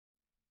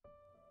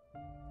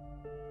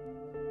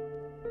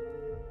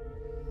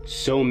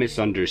So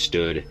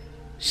misunderstood,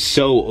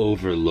 so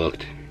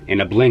overlooked. In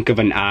a blink of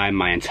an eye,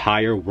 my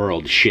entire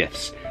world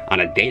shifts on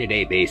a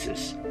day-to-day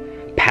basis.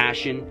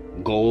 Passion,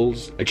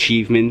 goals,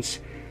 achievements,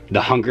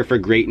 the hunger for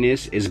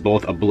greatness is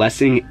both a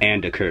blessing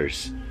and a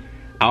curse.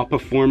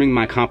 Outperforming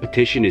my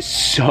competition is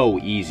so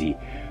easy,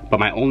 but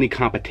my only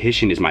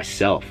competition is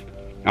myself.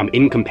 I'm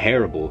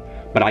incomparable,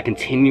 but I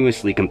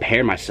continuously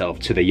compare myself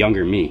to the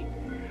younger me.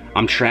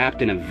 I'm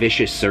trapped in a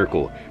vicious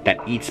circle that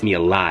eats me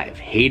alive,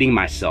 hating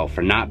myself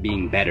for not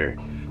being better,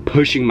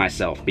 pushing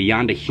myself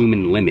beyond a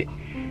human limit.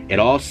 It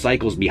all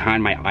cycles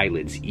behind my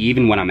eyelids,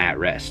 even when I'm at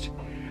rest.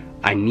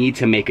 I need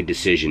to make a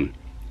decision.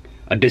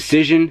 A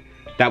decision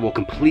that will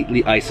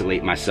completely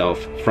isolate myself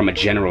from a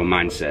general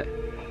mindset.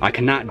 I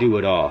cannot do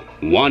it all.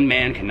 One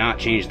man cannot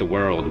change the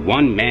world.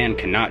 One man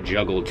cannot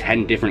juggle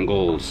 10 different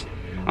goals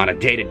on a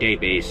day-to-day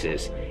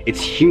basis. It's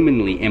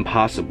humanly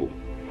impossible.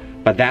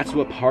 But that's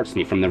what parts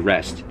me from the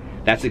rest.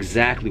 That's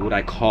exactly what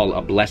I call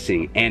a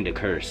blessing and a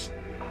curse.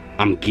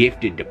 I'm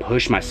gifted to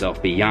push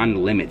myself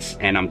beyond limits,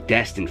 and I'm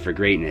destined for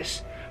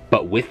greatness.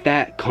 But with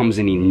that comes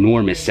an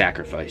enormous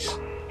sacrifice.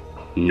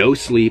 No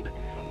sleep,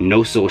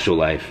 no social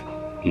life,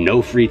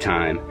 no free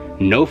time,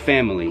 no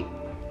family,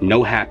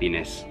 no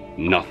happiness,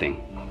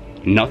 nothing.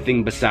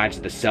 Nothing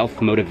besides the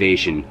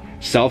self-motivation,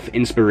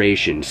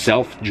 self-inspiration,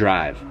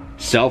 self-drive,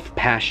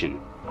 self-passion.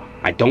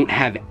 I don't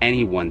have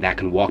anyone that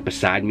can walk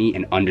beside me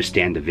and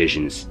understand the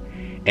visions.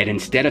 And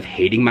instead of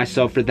hating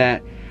myself for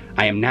that,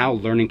 I am now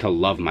learning to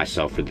love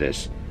myself for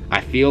this.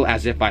 I feel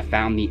as if I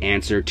found the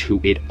answer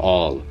to it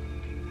all.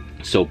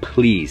 So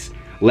please,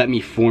 let me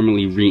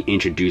formally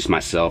reintroduce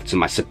myself to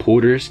my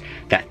supporters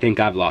that think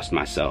I've lost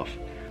myself.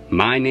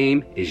 My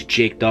name is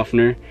Jake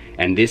Dufner,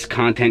 and this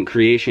content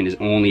creation is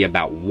only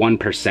about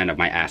 1% of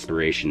my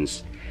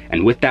aspirations.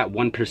 And with that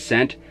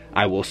 1%,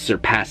 I will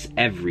surpass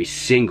every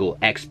single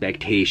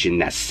expectation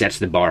that sets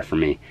the bar for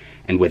me.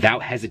 And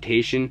without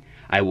hesitation,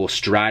 I will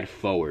stride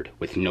forward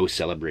with no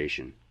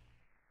celebration.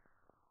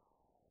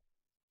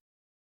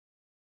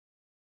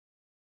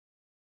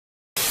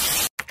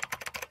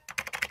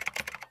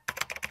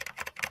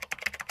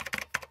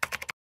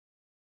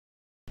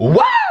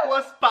 Wow,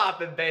 what's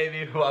poppin',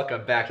 baby?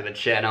 Welcome back to the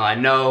channel. I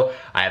know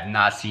I have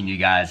not seen you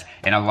guys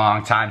in a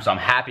long time, so I'm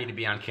happy to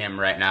be on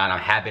camera right now, and I'm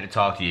happy to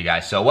talk to you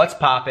guys. So what's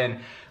poppin'?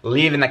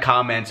 Leave in the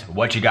comments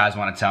what you guys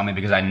want to tell me,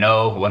 because I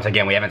know, once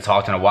again, we haven't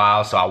talked in a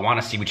while, so I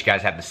want to see what you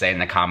guys have to say in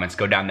the comments.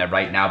 Go down there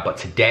right now. But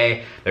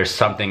today, there's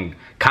something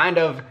kind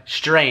of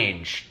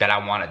strange that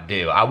I want to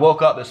do. I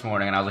woke up this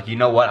morning and I was like, you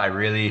know what? I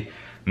really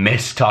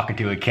miss talking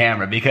to a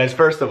camera, because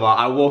first of all,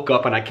 I woke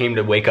up and I came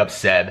to wake up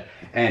Seb,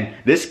 and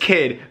this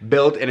kid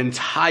built an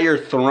entire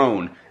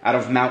throne out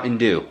of Mountain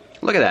Dew.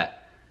 Look at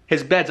that.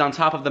 His bed's on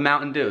top of the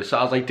Mountain Dew. So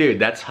I was like, dude,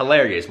 that's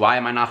hilarious. Why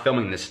am I not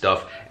filming this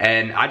stuff?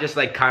 And I just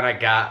like kind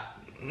of got,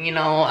 you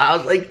know, I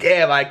was like,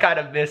 damn, I kind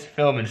of miss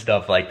filming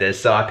stuff like this.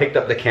 So I picked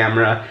up the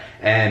camera,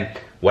 and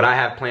what I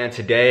have planned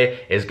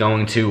today is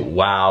going to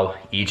wow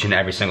each and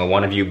every single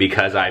one of you,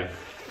 because I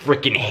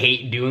freaking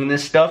hate doing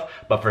this stuff,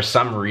 but for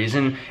some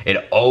reason it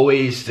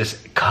always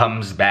just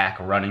comes back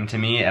running to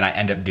me and I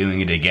end up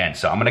doing it again.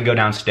 So I'm gonna go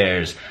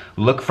downstairs,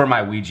 look for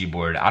my Ouija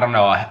board. I don't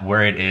know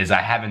where it is.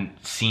 I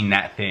haven't seen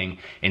that thing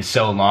in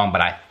so long, but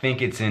I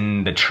think it's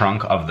in the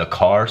trunk of the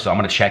car, so I'm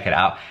gonna check it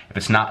out. If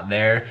it's not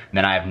there,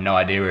 then I have no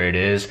idea where it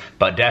is,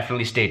 but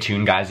definitely stay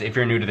tuned, guys. If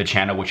you're new to the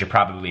channel, which you're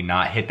probably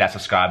not, hit that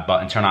subscribe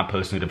button, turn on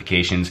post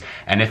notifications,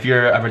 and if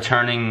you're a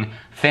returning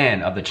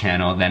fan of the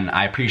channel, then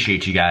I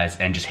appreciate you guys,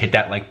 and just hit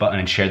that like button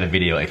and share the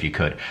video if you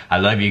could. I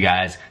love you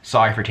guys.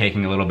 Sorry for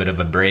taking a little bit of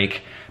a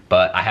break,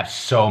 but I have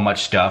so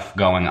much stuff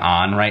going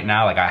on right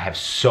now. Like, I have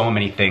so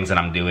many things that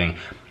I'm doing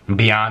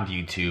beyond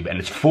YouTube, and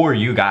it's for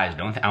you guys. I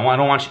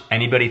don't want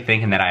anybody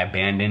thinking that I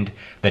abandoned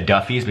the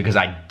Duffies, because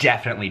I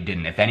definitely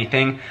didn't. If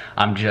anything,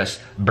 I'm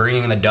just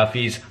bringing the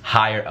Duffies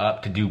higher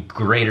up to do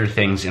greater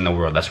things in the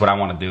world. That's what I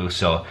want to do.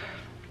 So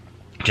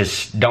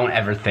just don't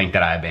ever think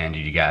that I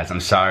abandoned you guys.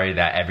 I'm sorry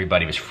that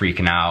everybody was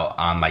freaking out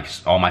on like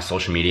all my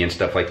social media and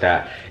stuff like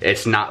that.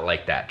 It's not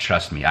like that,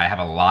 trust me. I have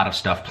a lot of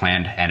stuff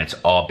planned, and it's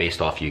all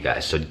based off you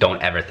guys. So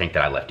don't ever think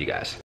that I left you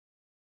guys.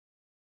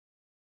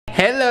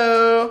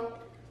 Hello!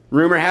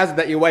 Rumor has it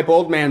that you wipe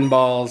old man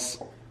balls.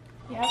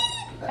 Yep,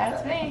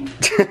 that's me.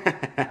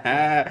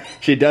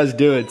 She does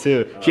do it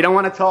too. She don't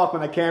want to talk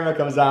when the camera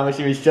comes on, but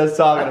she was just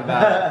talking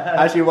about it.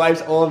 How she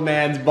wipes old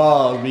man's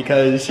balls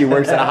because she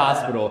works at a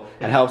hospital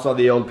and helps all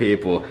the old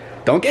people.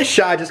 Don't get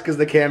shy just because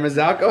the camera's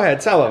out. Go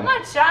ahead, tell him. I'm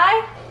not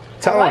shy.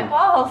 Tell him.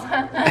 Balls.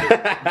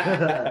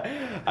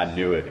 I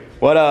knew it.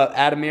 What up,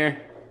 Adamir?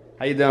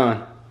 How you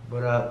doing?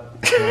 What up?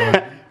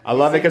 I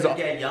love it because you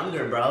get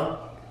younger,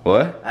 bro.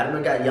 What?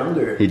 Adam got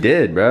younger. He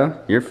did,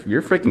 bro. You're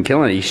freaking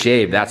killing it. He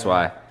shaved, that's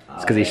why.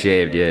 It's because he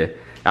shaved, yeah.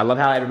 I love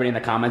how everybody in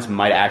the comments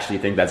might actually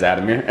think that's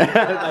Adamir.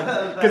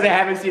 Because they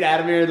haven't seen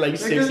Adamir in like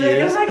 6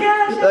 years. Oh my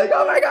gosh. Like,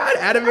 oh my god,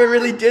 Adamir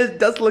really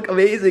does look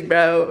amazing,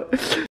 bro.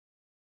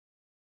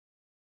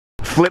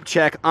 Flip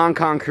check on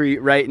concrete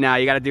right now.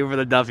 You gotta do it for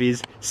the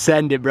Duffies.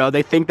 Send it, bro.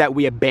 They think that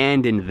we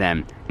abandoned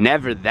them.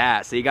 Never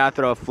that. So you gotta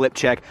throw a flip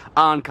check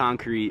on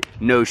concrete,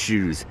 no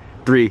shoes.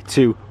 3,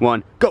 2,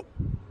 1, go.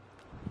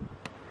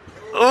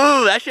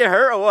 Oh, that shit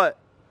hurt or what?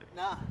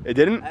 Nah. It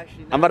didn't?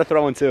 Actually, I'm about to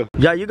throw one too.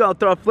 Yeah, you gonna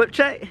throw a flip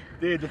check?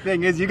 Dude, the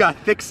thing is, you got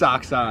thick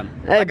socks on.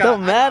 Hey, it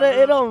don't matter.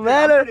 It don't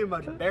matter. I'm pretty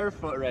much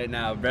barefoot right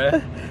now,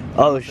 bruh.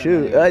 Oh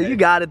shoot, you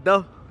got it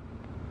though.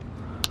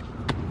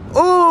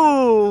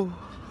 Ooh,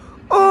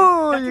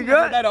 ooh, you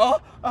got that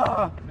all?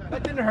 Oh,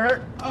 that didn't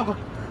hurt. Oh.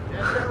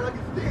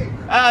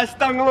 It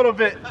stung a little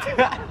bit.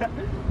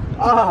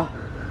 Oh.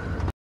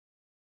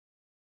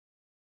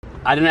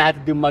 I didn't have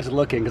to do much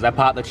looking because I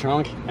popped the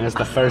trunk and it's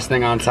the first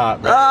thing on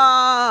top. Bro.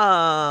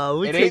 Ah,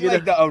 It ain't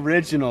like the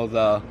original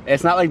though.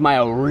 It's not like my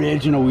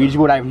original Ouija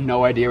board. I have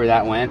no idea where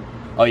that went.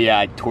 Oh yeah,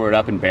 I tore it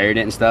up and buried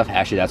it and stuff.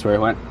 Actually, that's where it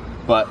went.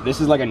 But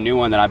this is like a new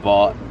one that I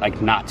bought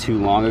like not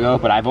too long ago,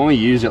 but I've only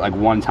used it like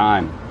one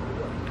time.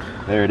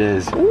 There it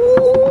is.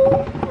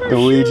 Ooh, the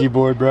Ouija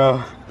board,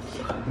 bro.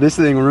 This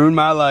thing ruined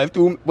my life.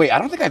 Dude, wait, I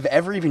don't think I've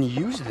ever even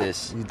used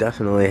this. You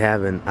definitely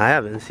haven't. I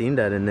haven't seen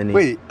that in any.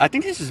 Wait, I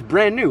think this is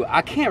brand new.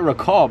 I can't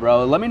recall,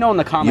 bro. Let me know in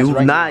the comments You've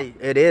right not. now.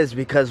 It is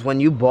because when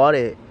you bought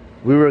it,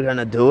 we were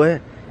gonna do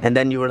it, and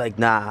then you were like,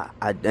 nah,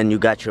 and you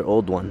got your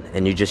old one,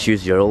 and you just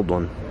used your old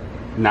one.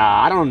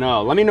 Nah, I don't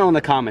know. Let me know in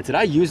the comments. Did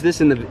I use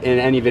this in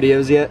any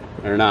videos yet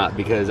or not?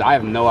 Because I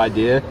have no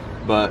idea,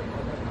 but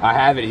I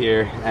have it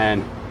here,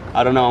 and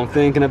I don't know. I'm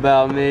thinking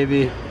about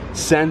maybe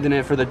sending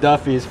it for the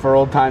Duffies for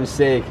old time's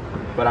sake,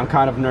 but I'm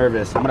kind of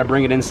nervous. I'm gonna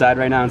bring it inside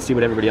right now and see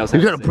what everybody else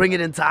has. You're gonna bring it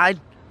inside?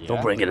 Yeah.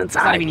 Don't bring it inside.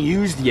 It's not even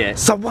used yet.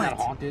 So It's what? not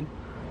haunted.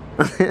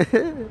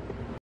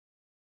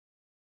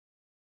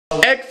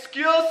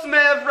 Excuse me,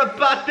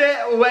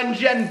 everybody. When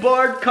Gen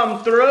board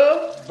come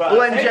through, Take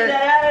that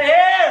out of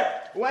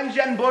here! when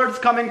Gen board's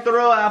coming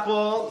through,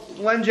 Apple.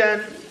 When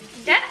Gen,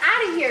 Get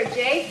out of here,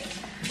 Jake.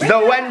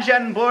 the when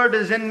Gen board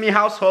is in me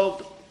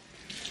household.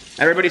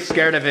 Everybody's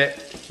scared of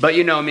it, but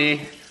you know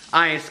me.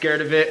 I ain't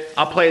scared of it.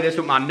 I'll play this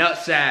with my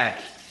nutsack.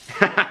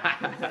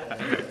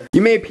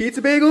 You made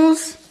pizza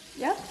bagels?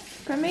 Yep,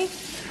 for me.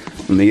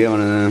 Let me get one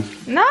of them.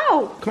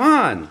 No, Come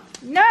on.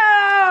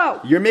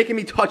 no. You're making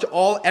me touch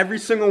every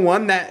single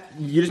one that,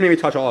 you just made me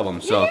touch all of them,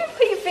 You so. didn't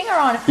put your finger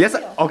on it. Yes,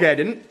 okay, I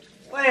didn't.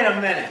 Wait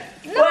a minute.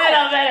 No. Wait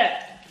a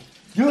minute.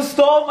 You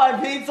stole my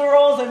pizza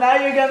rolls and now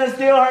you're gonna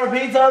steal her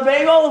pizza and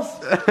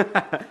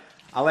bagels?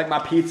 I like my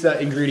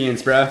pizza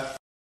ingredients, bruh.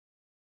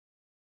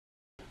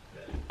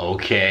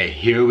 Okay,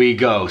 here we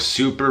go.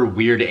 Super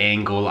weird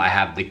angle I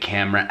have the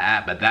camera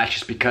at, but that's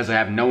just because I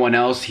have no one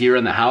else here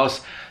in the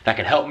house that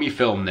can help me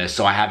film this.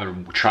 So I have a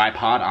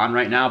tripod on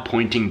right now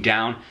pointing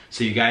down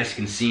so you guys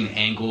can see an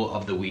angle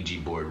of the Ouija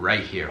board right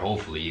here.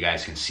 Hopefully you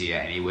guys can see it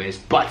anyways.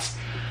 But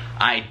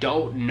I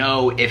don't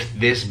know if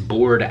this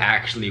board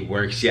actually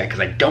works yet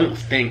because I don't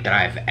think that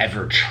I've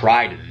ever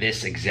tried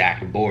this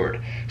exact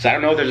board. So I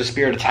don't know if there's a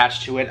spirit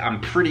attached to it. I'm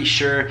pretty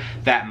sure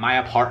that my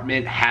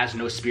apartment has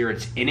no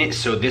spirits in it,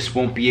 so this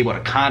won't be able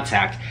to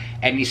contact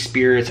any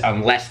spirits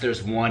unless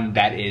there's one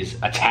that is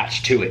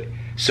attached to it.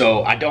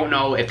 So I don't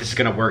know if this is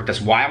gonna work.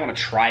 That's why I wanna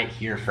try it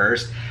here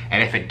first.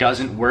 And if it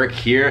doesn't work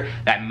here,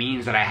 that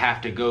means that I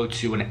have to go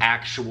to an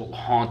actual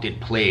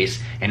haunted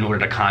place in order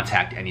to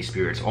contact any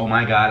spirits. Oh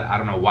my God, I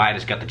don't know why I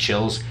just got the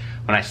chills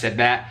when I said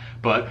that,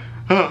 but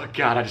oh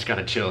God, I just got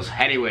the chills.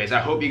 Anyways, I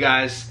hope you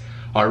guys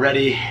are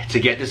ready to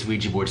get this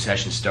Ouija board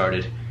session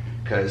started,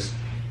 because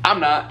I'm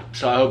not,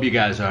 so I hope you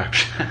guys are.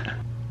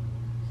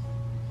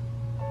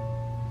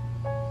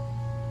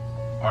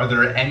 Are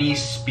there any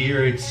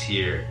spirits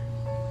here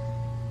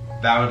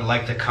that would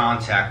like to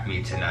contact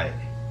me tonight?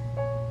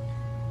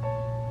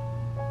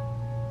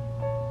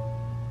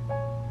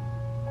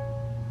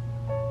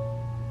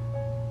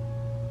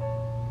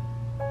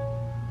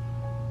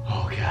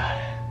 Oh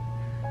God,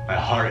 my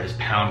heart is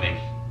pounding.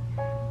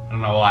 I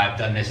don't know why I've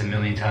done this a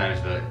million times,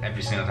 but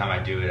every single time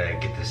I do it, I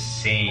get the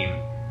same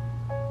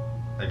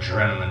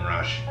adrenaline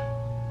rush.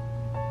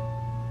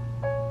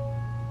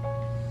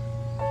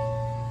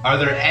 Are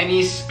there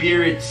any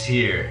spirits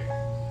here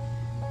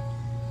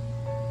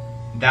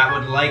that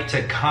would like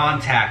to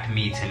contact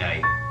me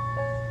tonight?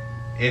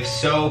 If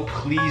so,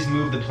 please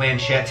move the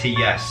planchette to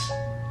yes.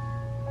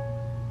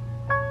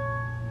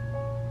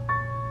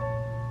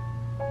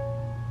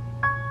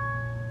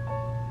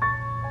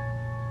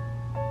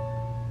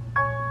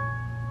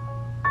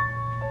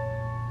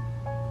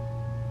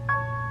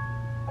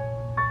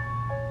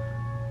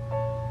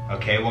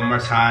 Okay, one more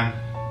time.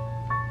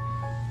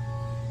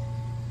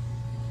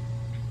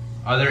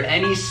 Are there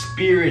any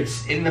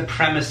spirits in the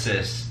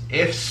premises?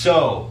 If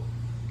so,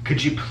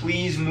 could you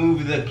please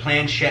move the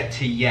planchette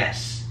to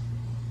yes?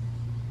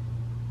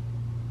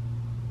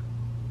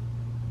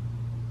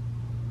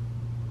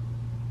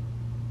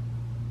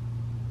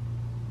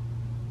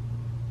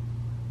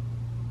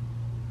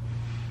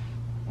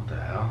 What the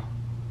hell?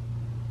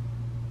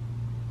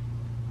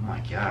 Oh my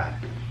God.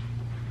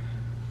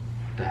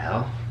 What the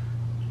hell?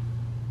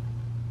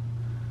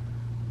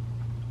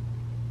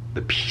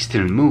 The piece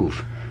didn't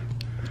move.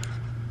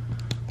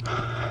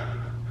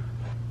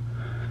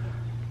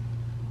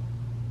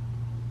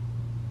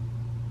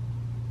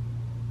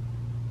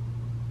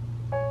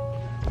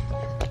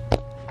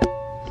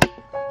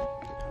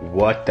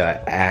 What the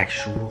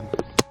actual?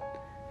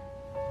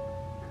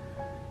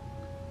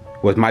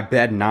 Was my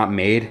bed not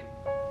made?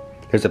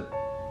 There's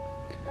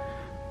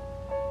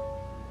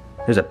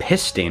a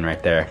piss stain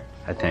right there,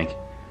 I think.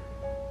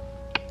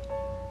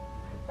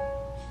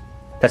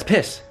 That's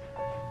piss.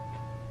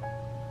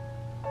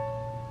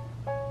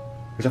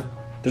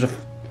 There's a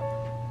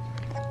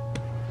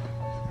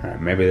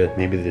Alright,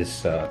 maybe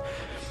this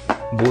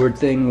board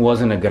thing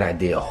wasn't a good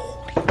idea.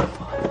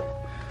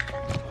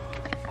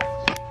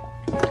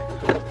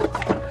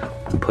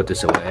 Put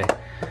this away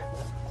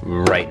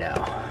right now.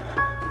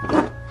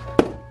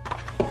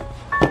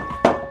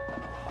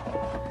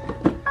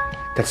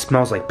 That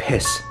smells like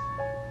piss.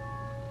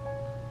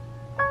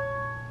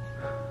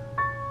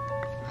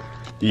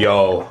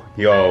 Yo,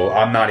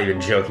 I'm not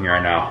even joking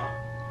right now.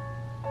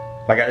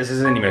 Like, this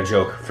isn't even a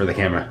joke for the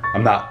camera.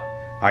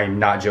 I am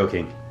not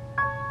joking.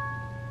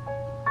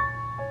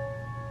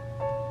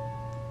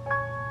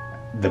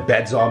 The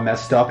bed's all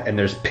messed up and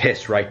there's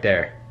piss right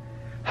there.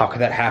 How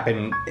could that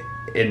happen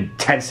in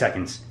 10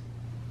 seconds?